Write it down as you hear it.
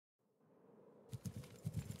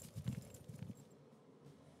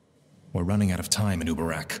We're running out of time in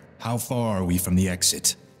Ubarak. How far are we from the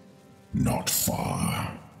exit? Not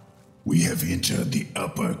far. We have entered the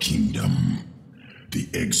Upper Kingdom. The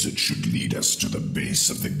exit should lead us to the base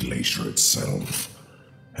of the glacier itself.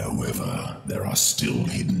 However, there are still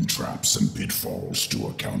hidden traps and pitfalls to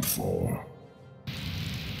account for.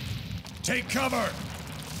 Take cover!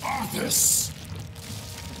 Arthas!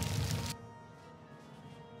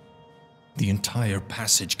 The entire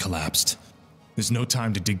passage collapsed. There's no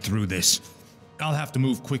time to dig through this. I'll have to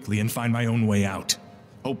move quickly and find my own way out.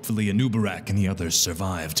 Hopefully Anubarak and the others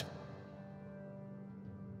survived.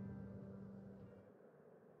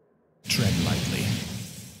 Tread lightly.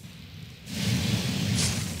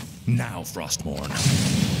 Now, Frostmourne.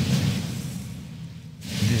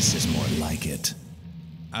 This is more like it.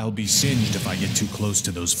 I'll be singed if I get too close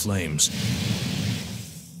to those flames.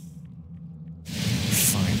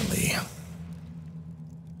 Finally.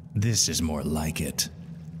 This is more like it.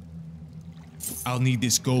 I'll need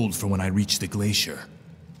this gold for when I reach the glacier.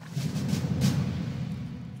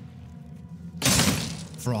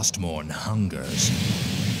 Frostmourne hungers.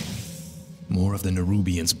 More of the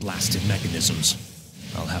Nerubians' blasted mechanisms.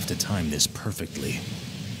 I'll have to time this perfectly.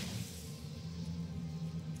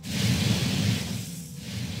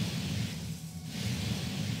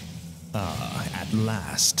 At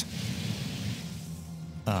last.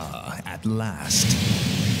 At last.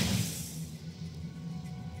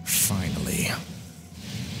 Finally.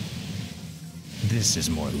 This is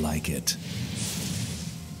more like it.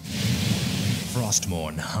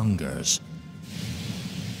 Frostmourne hungers.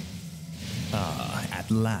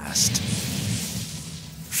 At last.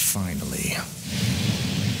 Finally.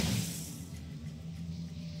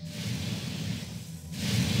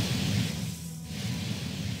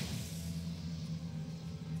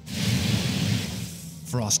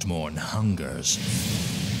 Frostmourne hungers.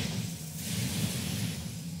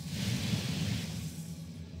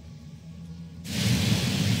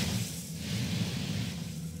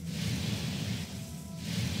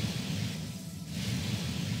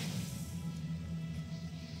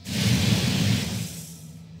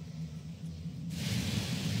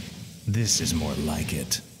 This is more like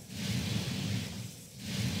it.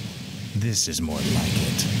 This is more like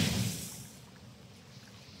it.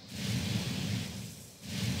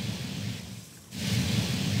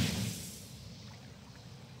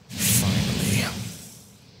 Finally.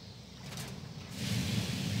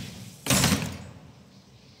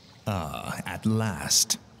 At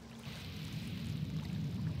last.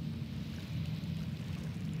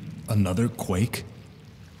 Another quake?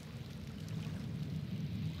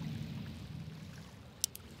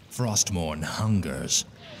 Frostmourne hungers.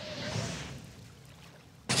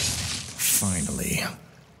 Finally.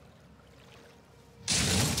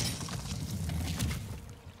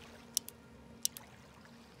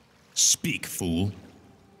 Speak, fool.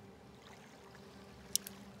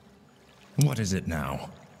 What is it now?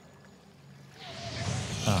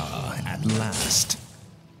 At last.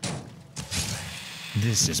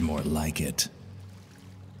 This is more like it.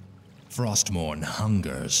 Frostmourne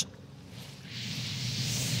hungers.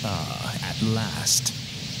 At last.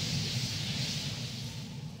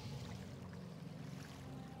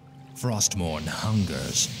 Frostmourne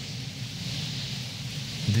hungers.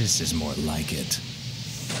 This is more like it.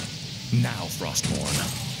 Now, Frostmourne.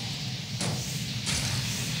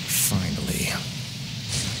 Finally.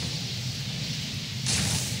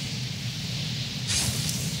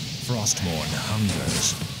 Frostmourne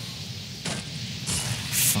hungers.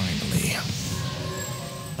 Finally.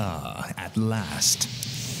 At last.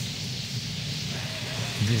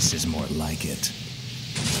 This is more like it.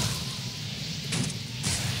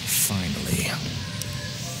 Finally.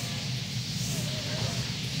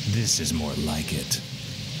 This is more like it.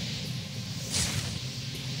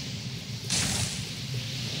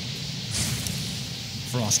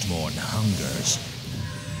 Frostmourne hungers.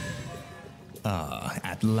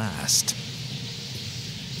 At last.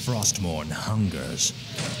 Frostmourne hungers.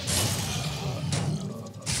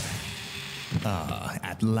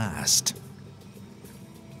 At last.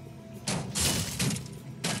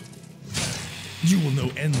 You will know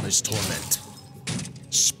endless torment.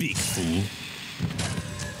 Speak, fool.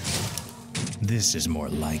 This is more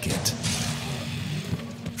like it.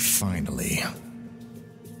 Finally.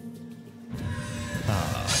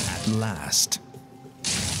 At last.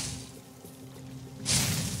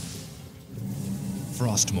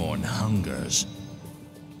 Frostmourne hungers.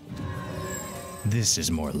 This is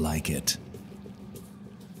more like it.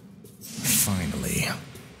 Finally.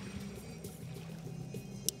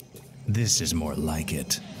 This is more like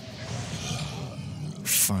it.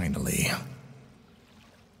 Finally.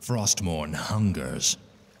 Frostmourne hungers.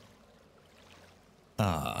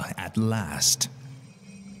 At last.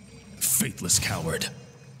 Faithless coward.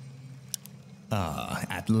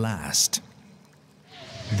 At last.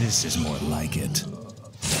 This is more like it.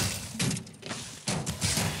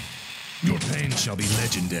 Your pain shall be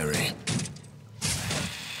legendary.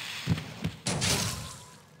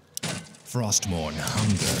 Frostmourne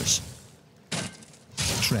hungers.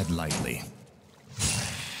 Tread lightly.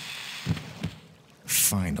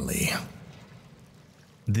 Finally.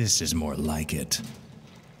 This is more like it.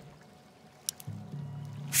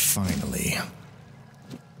 Finally.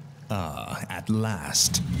 At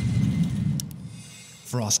last.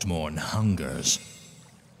 Frostmourne hungers.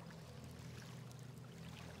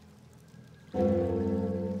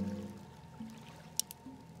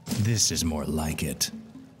 This is more like it.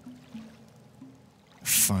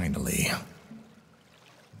 Finally.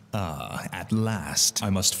 At last. I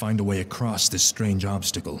must find a way across this strange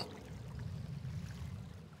obstacle.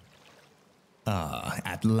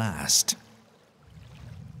 At last.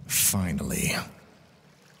 Finally.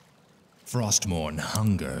 Frostmourne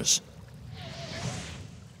hungers.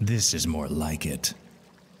 This is more like it.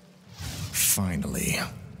 Finally.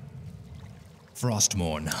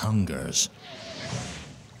 Frostmourne hungers.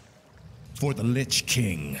 For the Lich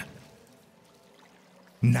King.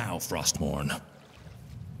 Now, Frostmourne.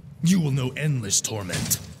 You will know endless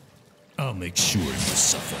torment. I'll make sure you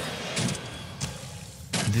suffer.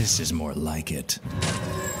 This is more like it.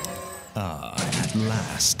 At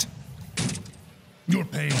last. Your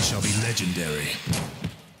pain shall be legendary.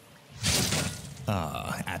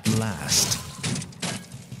 At last.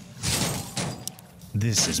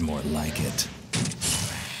 This is more like it.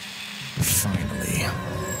 Finally.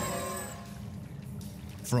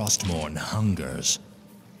 Frostmourne hungers.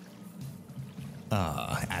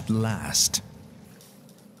 At last.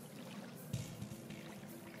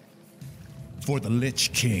 For the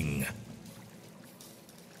Lich King.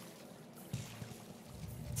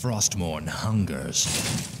 Frostmourne hungers.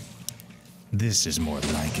 This is more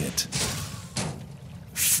like it.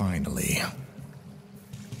 Finally.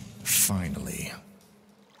 Finally.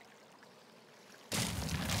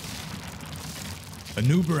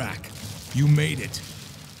 Anubarak, you made it.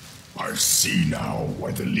 I see now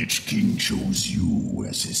why the Lich King chose you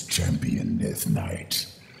as his champion, Death Knight.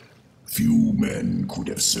 Few men could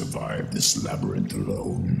have survived this labyrinth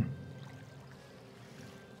alone.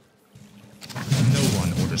 No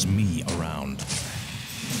one orders me around.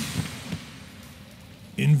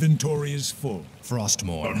 Inventory is full.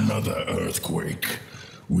 Frostmourne. Another earthquake.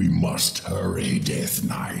 We must hurry, Death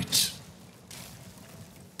Knight.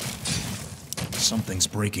 Something's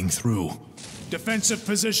breaking through. Defensive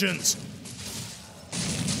positions!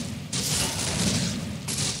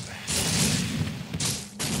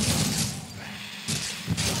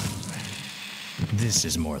 This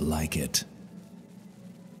is more like it.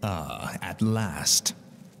 At last.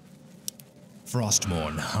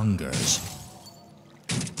 Frostmourne hungers.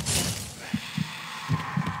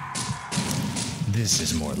 This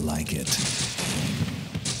is more like it.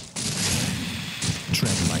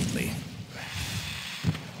 Tread lightly.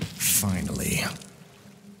 Finally.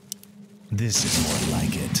 This is more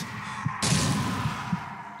like it.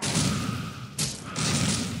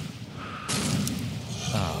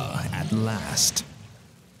 At last.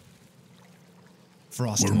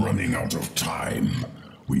 Frostmourne. We're running out of time.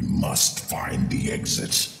 We must find the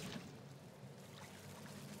exit.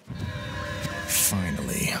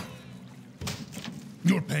 Finally.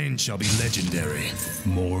 Your pain shall be legendary.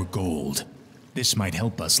 More gold. This might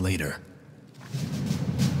help us later.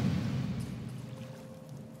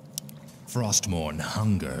 Frostmourne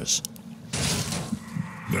hungers.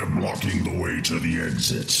 They're blocking the way to the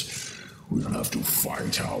exit. We'll have to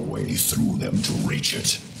fight our way through them to reach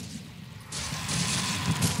it.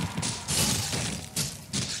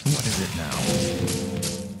 What is it now?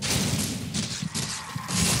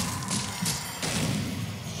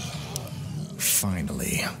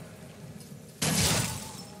 Finally.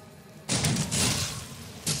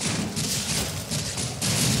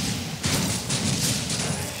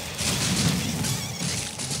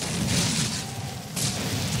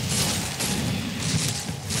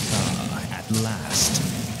 At last.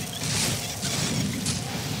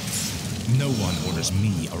 No one orders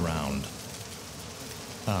me around.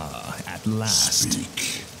 At last.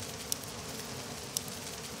 Speak.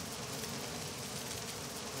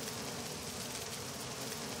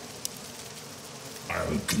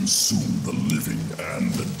 I'll consume the living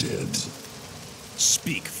and the dead.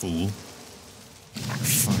 Speak, fool.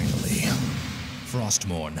 Finally.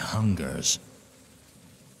 Frostmourne hungers.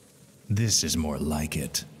 This is more like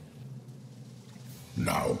it.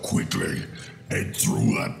 Now quickly, head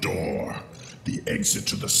through that door. The exit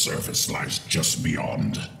to the surface lies just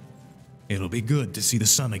beyond. It'll be good to see the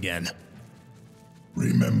sun again.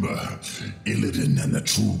 Remember, Illidan and the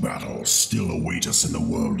true battle still await us in the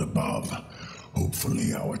world above.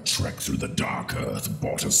 Hopefully our trek through the Dark Earth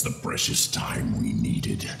bought us the precious time we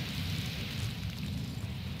needed.